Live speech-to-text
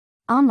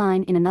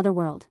Online in Another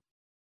World.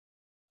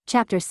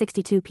 Chapter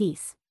 62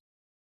 Peace.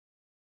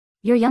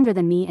 You're younger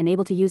than me and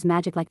able to use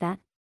magic like that?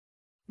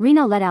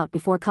 Reno let out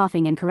before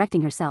coughing and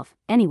correcting herself.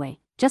 Anyway,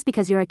 just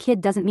because you're a kid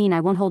doesn't mean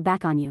I won't hold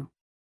back on you.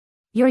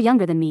 You're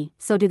younger than me,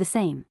 so do the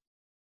same.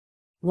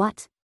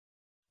 What?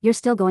 You're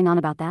still going on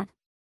about that?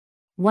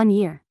 1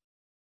 year.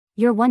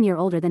 You're 1 year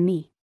older than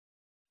me.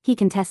 He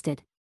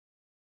contested.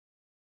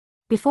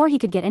 Before he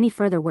could get any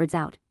further words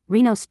out,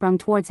 Reno sprung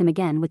towards him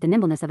again with the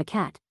nimbleness of a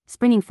cat,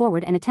 springing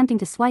forward and attempting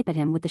to swipe at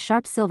him with the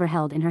sharp silver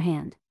held in her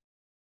hand.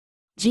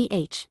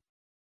 GH.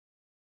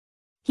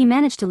 He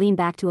managed to lean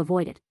back to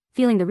avoid it,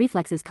 feeling the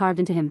reflexes carved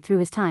into him through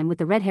his time with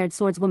the red-haired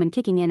swordswoman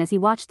kicking in as he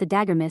watched the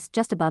dagger miss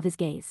just above his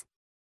gaze.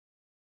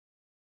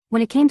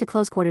 When it came to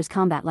close-quarters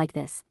combat like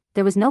this,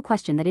 there was no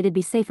question that it'd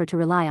be safer to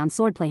rely on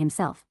swordplay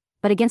himself,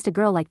 but against a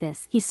girl like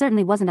this, he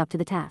certainly wasn't up to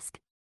the task.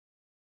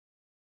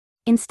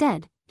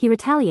 Instead, he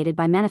retaliated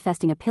by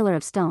manifesting a pillar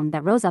of stone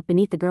that rose up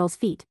beneath the girl's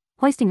feet,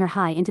 hoisting her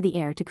high into the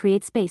air to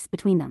create space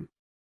between them.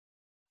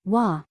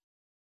 Wah!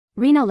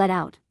 Reno let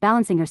out,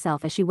 balancing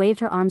herself as she waved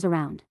her arms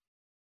around.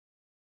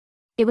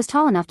 It was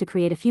tall enough to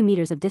create a few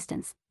meters of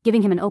distance,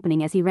 giving him an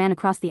opening as he ran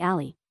across the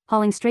alley,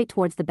 hauling straight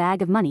towards the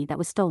bag of money that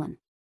was stolen.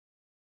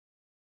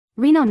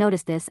 Reno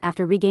noticed this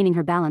after regaining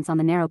her balance on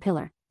the narrow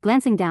pillar,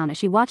 glancing down as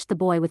she watched the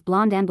boy with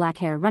blonde and black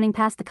hair running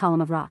past the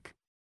column of rock.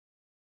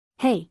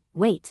 Hey,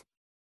 wait!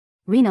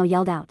 Reno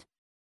yelled out.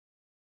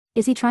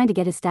 Is he trying to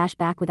get his stash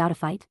back without a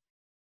fight?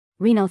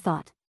 Reno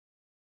thought.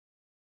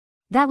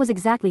 That was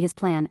exactly his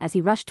plan as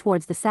he rushed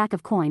towards the sack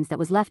of coins that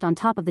was left on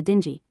top of the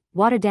dingy,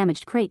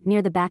 water-damaged crate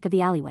near the back of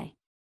the alleyway.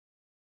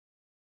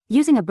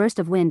 Using a burst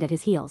of wind at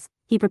his heels,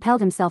 he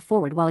propelled himself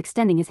forward while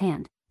extending his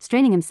hand,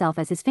 straining himself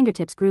as his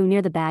fingertips grew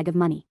near the bag of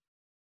money.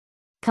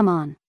 Come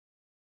on.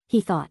 He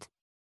thought.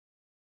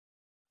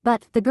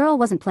 But the girl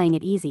wasn't playing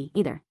it easy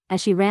either, as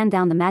she ran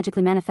down the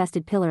magically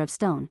manifested pillar of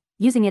stone,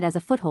 using it as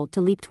a foothold to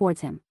leap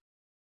towards him.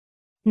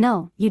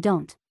 No, you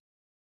don't.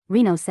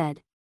 Reno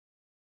said.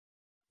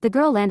 The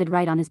girl landed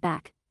right on his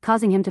back,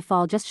 causing him to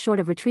fall just short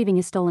of retrieving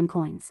his stolen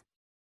coins.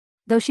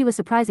 Though she was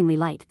surprisingly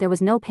light, there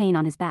was no pain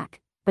on his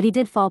back, but he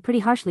did fall pretty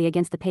harshly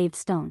against the paved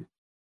stone.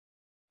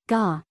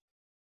 Gah!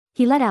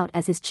 He let out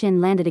as his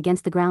chin landed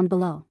against the ground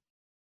below.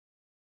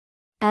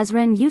 As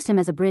Ren used him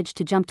as a bridge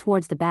to jump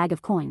towards the bag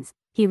of coins,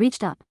 he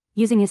reached up,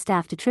 using his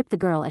staff to trip the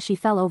girl as she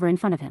fell over in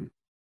front of him.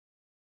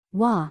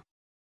 Wah!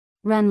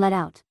 Ren let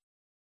out.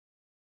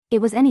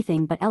 It was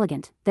anything but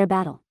elegant, their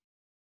battle.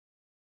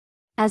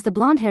 As the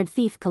blonde-haired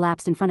thief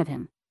collapsed in front of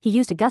him, he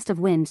used a gust of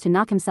wind to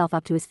knock himself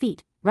up to his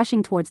feet,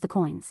 rushing towards the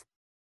coins.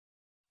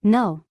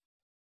 No!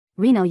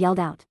 Reno yelled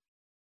out.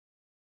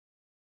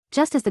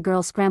 Just as the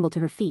girl scrambled to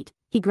her feet,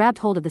 he grabbed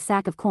hold of the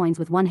sack of coins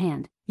with one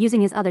hand,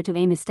 using his other to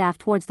aim his staff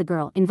towards the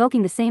girl,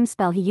 invoking the same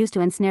spell he used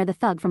to ensnare the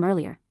thug from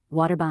earlier,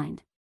 Waterbind.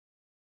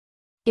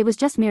 It was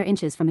just mere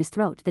inches from his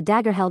throat, the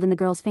dagger held in the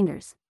girl's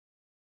fingers.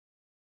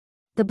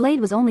 The blade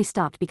was only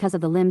stopped because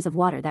of the limbs of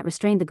water that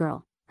restrained the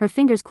girl. Her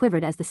fingers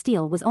quivered as the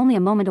steel was only a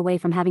moment away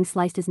from having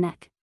sliced his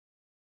neck.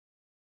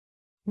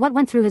 What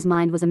went through his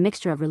mind was a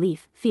mixture of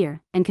relief,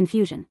 fear, and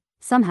confusion.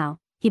 Somehow,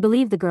 he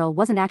believed the girl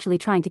wasn't actually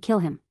trying to kill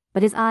him,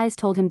 but his eyes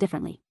told him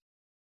differently.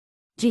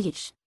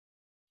 Geesh!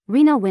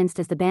 Reno winced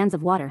as the bands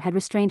of water had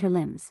restrained her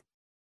limbs.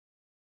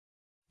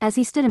 As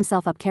he stood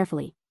himself up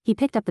carefully, he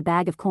picked up the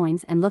bag of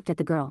coins and looked at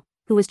the girl,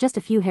 who was just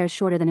a few hairs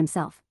shorter than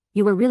himself.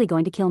 You were really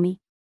going to kill me?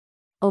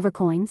 Over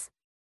coins?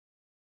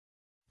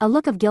 A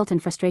look of guilt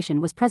and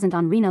frustration was present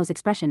on Reno's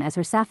expression as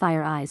her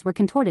sapphire eyes were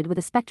contorted with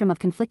a spectrum of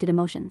conflicted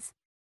emotions.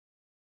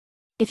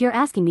 If you're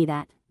asking me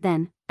that,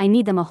 then, I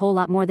need them a whole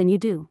lot more than you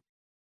do.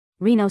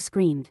 Reno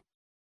screamed.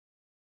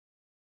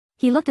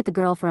 He looked at the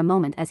girl for a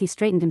moment as he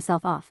straightened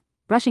himself off,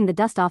 brushing the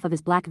dust off of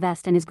his black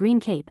vest and his green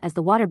cape as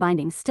the water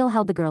bindings still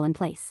held the girl in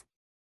place.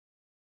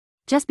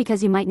 Just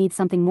because you might need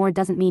something more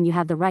doesn't mean you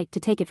have the right to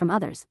take it from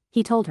others,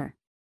 he told her.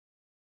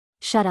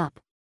 Shut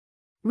up.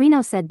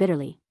 Reno said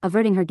bitterly,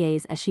 averting her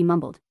gaze as she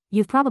mumbled,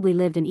 You've probably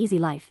lived an easy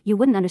life, you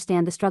wouldn't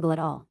understand the struggle at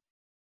all.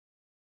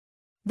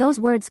 Those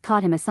words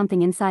caught him as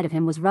something inside of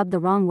him was rubbed the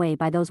wrong way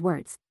by those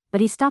words,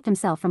 but he stopped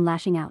himself from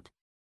lashing out.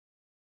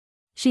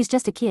 She's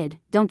just a kid,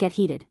 don't get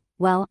heated.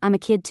 Well, I'm a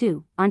kid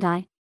too, aren't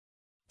I?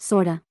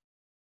 Sorta.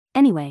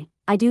 Anyway,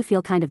 I do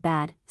feel kind of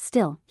bad,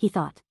 still, he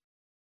thought.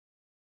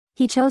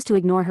 He chose to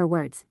ignore her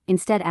words,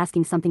 instead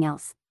asking something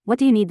else. What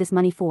do you need this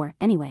money for,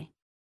 anyway?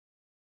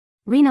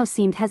 Reno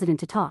seemed hesitant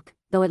to talk,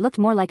 though it looked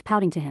more like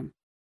pouting to him.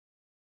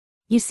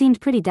 You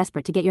seemed pretty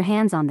desperate to get your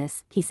hands on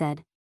this, he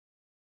said.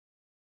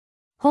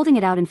 Holding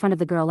it out in front of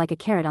the girl like a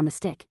carrot on the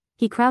stick,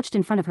 he crouched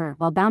in front of her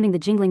while bounding the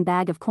jingling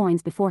bag of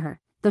coins before her,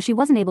 though she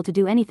wasn't able to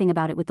do anything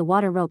about it with the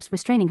water ropes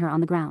restraining her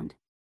on the ground.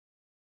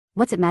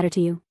 What's it matter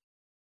to you?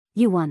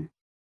 You won.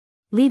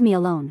 Leave me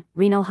alone,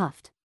 Reno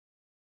huffed.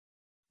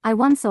 I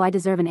won so I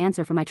deserve an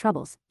answer for my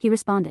troubles, he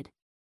responded.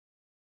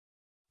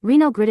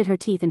 Reno gritted her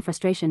teeth in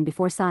frustration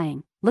before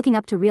sighing, looking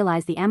up to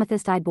realize the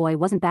amethyst-eyed boy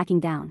wasn't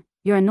backing down.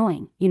 You're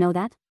annoying, you know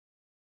that?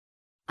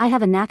 I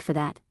have a knack for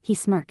that, he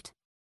smirked.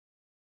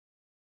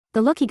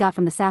 The look he got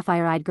from the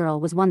sapphire-eyed girl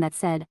was one that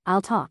said,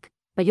 "I'll talk,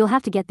 but you'll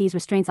have to get these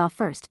restraints off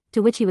first,"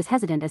 to which he was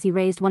hesitant as he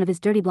raised one of his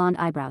dirty blonde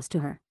eyebrows to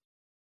her.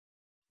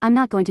 "I'm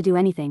not going to do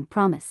anything,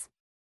 promise."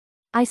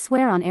 "I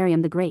swear on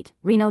Arium the Great,"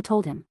 Reno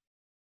told him.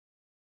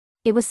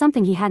 It was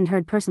something he hadn't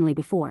heard personally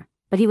before,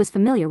 but he was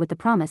familiar with the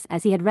promise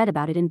as he had read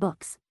about it in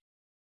books.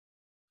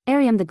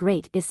 Arium the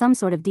Great is some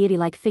sort of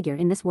deity-like figure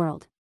in this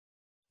world.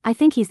 I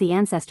think he's the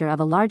ancestor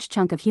of a large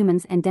chunk of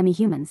humans and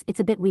demi-humans. It's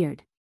a bit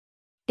weird.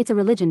 It's a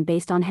religion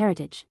based on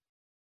heritage.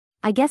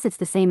 I guess it's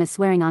the same as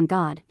swearing on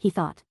God, he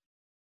thought.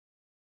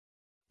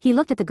 He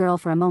looked at the girl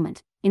for a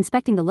moment,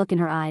 inspecting the look in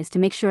her eyes to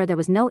make sure there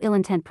was no ill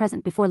intent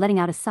present before letting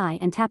out a sigh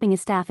and tapping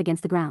his staff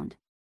against the ground.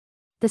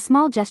 The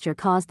small gesture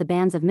caused the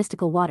bands of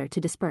mystical water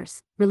to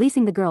disperse,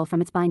 releasing the girl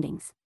from its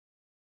bindings.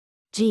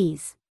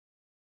 Geez.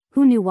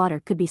 Who knew water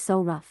could be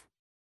so rough?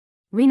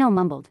 Reno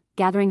mumbled,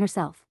 gathering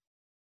herself.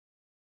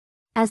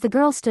 As the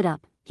girl stood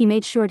up, he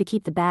made sure to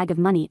keep the bag of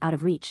money out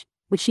of reach,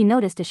 which she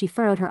noticed as she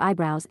furrowed her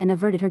eyebrows and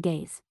averted her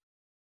gaze.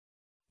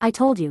 "I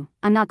told you,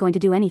 I'm not going to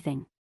do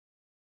anything."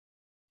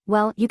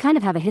 "Well, you kind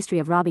of have a history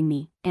of robbing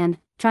me, and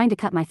trying to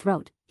cut my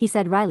throat," he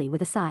said wryly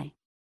with a sigh.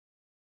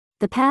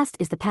 "The past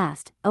is the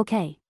past,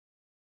 okay?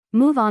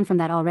 Move on from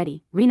that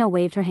already," Reno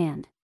waved her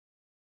hand.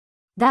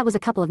 That was a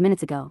couple of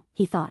minutes ago,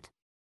 he thought.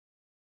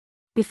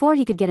 Before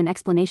he could get an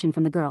explanation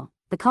from the girl,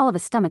 the call of a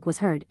stomach was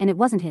heard and it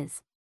wasn't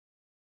his.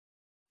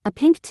 A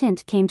pink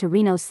tint came to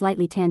Reno's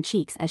slightly tanned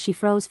cheeks as she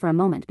froze for a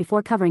moment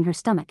before covering her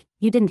stomach.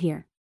 "You didn't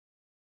hear.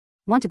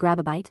 Want to grab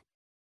a bite?"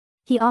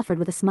 he offered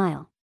with a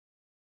smile.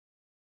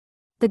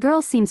 The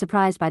girl seemed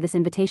surprised by this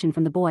invitation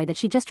from the boy that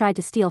she just tried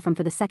to steal from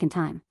for the second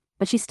time,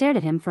 but she stared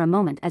at him for a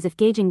moment as if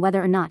gauging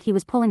whether or not he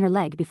was pulling her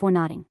leg before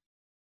nodding.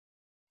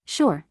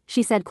 "Sure,"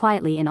 she said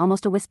quietly in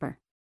almost a whisper.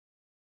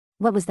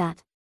 "What was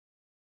that?"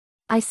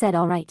 "I said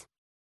all right."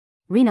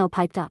 Reno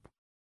piped up.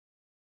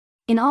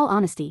 In all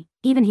honesty,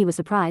 even he was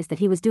surprised that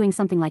he was doing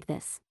something like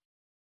this.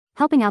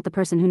 Helping out the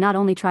person who not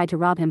only tried to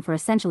rob him for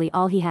essentially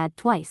all he had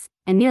twice,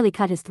 and nearly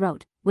cut his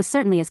throat, was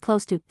certainly as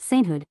close to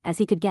sainthood as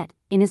he could get,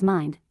 in his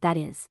mind, that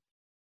is.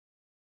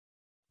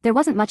 There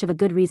wasn't much of a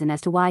good reason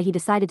as to why he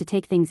decided to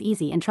take things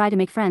easy and try to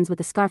make friends with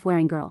the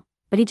scarf-wearing girl,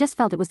 but he just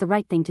felt it was the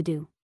right thing to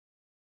do.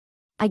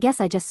 "I guess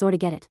I just sorta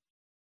get it.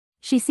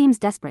 She seems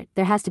desperate,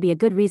 there has to be a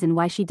good reason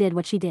why she did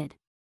what she did.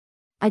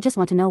 I just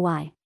want to know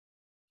why.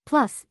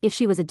 Plus, if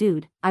she was a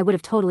dude, I would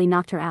have totally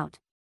knocked her out,"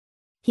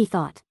 he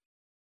thought.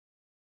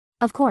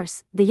 Of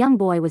course, the young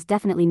boy was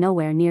definitely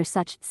nowhere near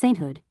such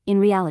sainthood, in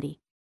reality.